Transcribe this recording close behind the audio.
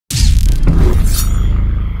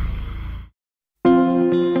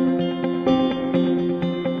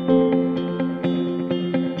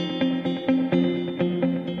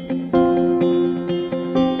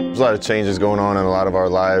lot of changes going on in a lot of our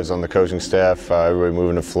lives on the coaching staff. Everybody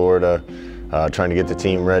moving to Florida, trying to get the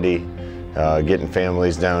team ready, getting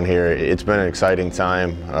families down here. It's been an exciting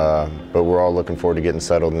time, but we're all looking forward to getting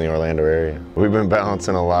settled in the Orlando area. We've been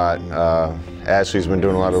balancing a lot. Ashley's been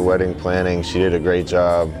doing a lot of wedding planning. She did a great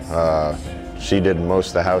job. She did most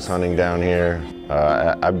of the house hunting down here.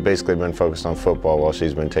 I've basically been focused on football while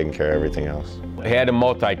she's been taking care of everything else. He had to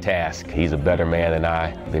multitask. He's a better man than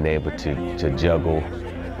I, being able to juggle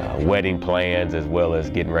wedding plans as well as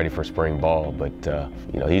getting ready for spring ball. But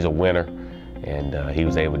you know, he's a winner, and he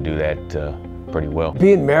was able to do that pretty well.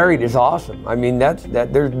 Being married is awesome. I mean,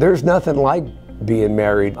 there's nothing like being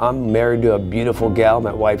married. I'm married to a beautiful gal,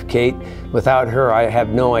 my wife Kate. Without her, I have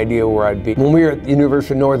no idea where I'd be. When we were at the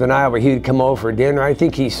University of Northern Iowa, he would come over for dinner. I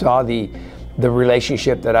think he saw the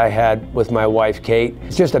relationship that I had with my wife Kate.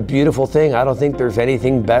 It's just a beautiful thing. I don't think there's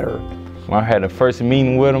anything better. When I had the first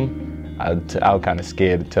meeting with him, I was kind of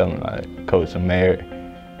scared to tell him, like, Coach, I'm married,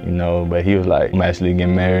 you know, but he was like, I'm actually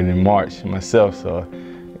getting married in March myself, so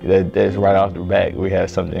that's right off the bat. We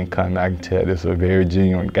had something in common. I can tell this is a very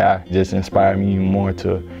genuine guy. Just inspired me even more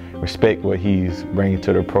to respect what he's bringing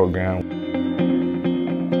to the program.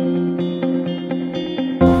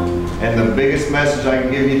 And the biggest message I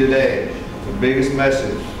can give you today, the biggest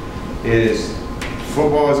message is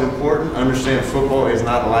football is important. Understand football is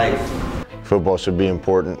not life. Football should be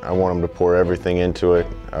important. I want them to pour everything into it.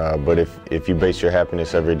 But if you base your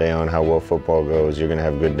happiness every day on how well football goes, you're going to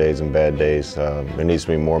have good days and bad days. There needs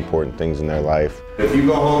to be more important things in their life. If you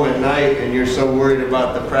go home at night and you're so worried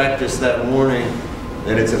about the practice that morning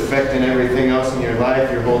that it's affecting everything else in your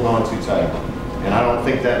life, you're holding on too tight. And I don't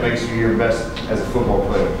think that makes you your best as a football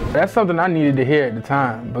player. That's something I needed to hear at the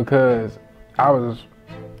time, because I was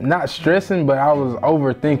not stressing, but I was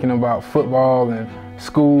overthinking about football and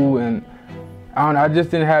school, and I just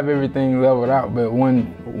didn't have everything leveled out. But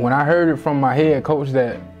when I heard it from my head coach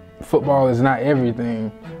that football is not everything,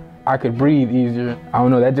 I could breathe easier. I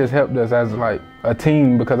don't know, that just helped us as like a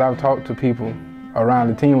team, because I've talked to people around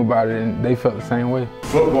the team about it and they felt the same way.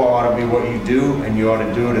 Football ought to be what you do, and you ought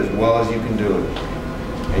to do it as well as you can do it.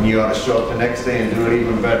 And you ought to show up the next day and do it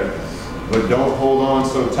even better. But don't hold on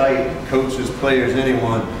so tight, coaches, players,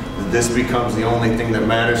 anyone, that this becomes the only thing that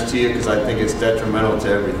matters to you, because I think it's detrimental to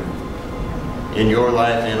everything in your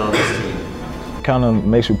life and on this team. Kind of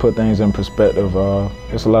makes you put things in perspective.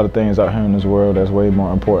 There's a lot of things out here in this world that's way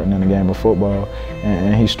more important than the game of football,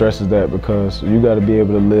 and he stresses that, because you got to be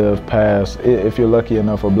able to live past, if you're lucky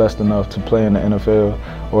enough or blessed enough to play in the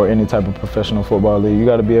NFL or any type of professional football league, you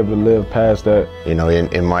got to be able to live past that. You know,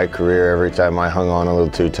 in my career, every time I hung on a little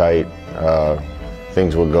too tight,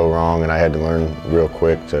 things would go wrong, and I had to learn real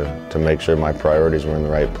quick to make sure my priorities were in the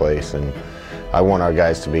right place. And I want our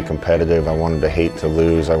guys to be competitive. I want them to hate to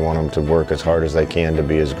lose. I want them to work as hard as they can to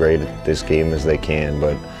be as great at this game as they can.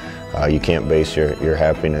 But you can't base your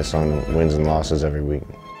happiness on wins and losses every week.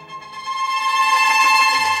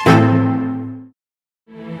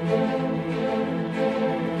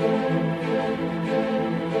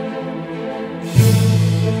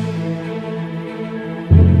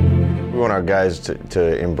 We want our guys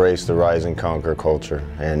to embrace the rise and conquer culture,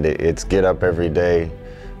 and it's get up every day,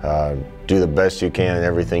 do the best you can in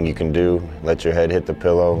everything you can do, let your head hit the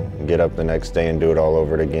pillow, get up the next day and do it all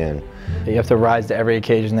over again. You have to rise to every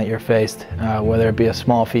occasion that you're faced, whether it be a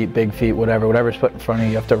small feat, big feat, whatever's put in front of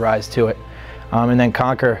you, you have to rise to it. And then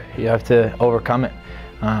conquer, you have to overcome it.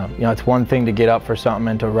 You know, it's one thing to get up for something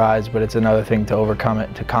and to rise, but it's another thing to overcome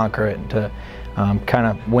it, to conquer it, and to kind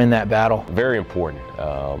of win that battle. Very important,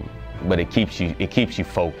 but it keeps you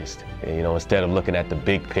focused. You know, instead of looking at the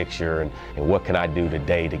big picture and what can I do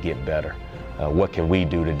today to get better? What can we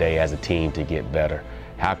do today as a team to get better?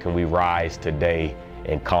 How can we rise today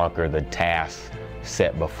and conquer the tasks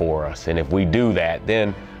set before us? And if we do that,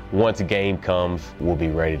 then once a game comes, we'll be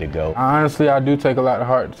ready to go. Honestly, I do take a lot of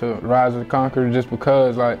heart to rise and conquer, just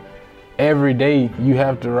because, like, every day you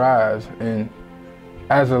have to rise. And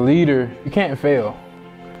as a leader, you can't fail.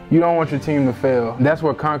 You don't want your team to fail. That's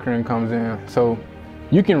where conquering comes in. So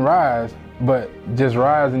you can rise, but just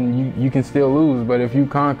rise and you can still lose. But if you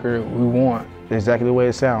conquer, we won. Exactly the way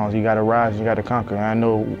it sounds. You got to rise, you got to conquer. I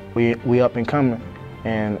know we up and coming,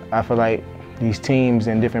 and I feel like these teams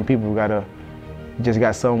and different people just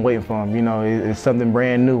got something waiting for them. You know, it's something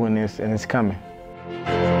brand new, and it's coming.